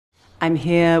I'm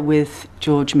here with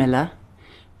George Miller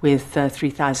with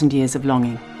 3,000 Years of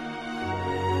Longing.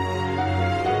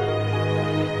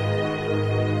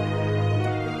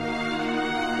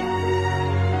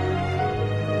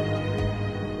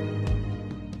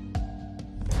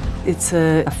 It's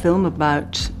a film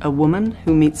about a woman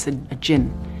who meets a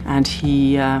djinn, and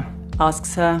he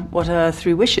asks her what are her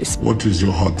 3 wishes. What is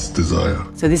your heart's desire?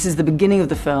 So this is the beginning of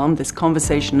the film, this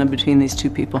conversation between these 2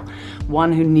 people.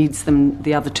 One who needs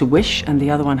the other to wish, and the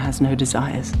other one has no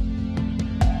desires.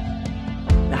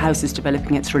 The house is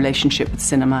developing its relationship with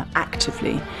cinema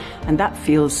actively, and that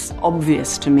feels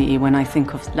obvious to me when I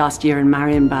think of Last Year in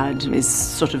Marienbad is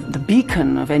sort of the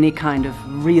beacon of any kind of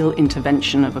real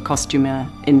intervention of a costumer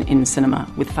in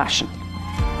cinema with fashion.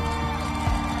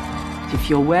 If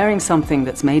you're wearing something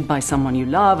that's made by someone you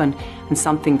love and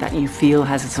something that you feel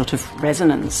has a sort of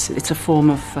resonance, it's a form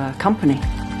of company.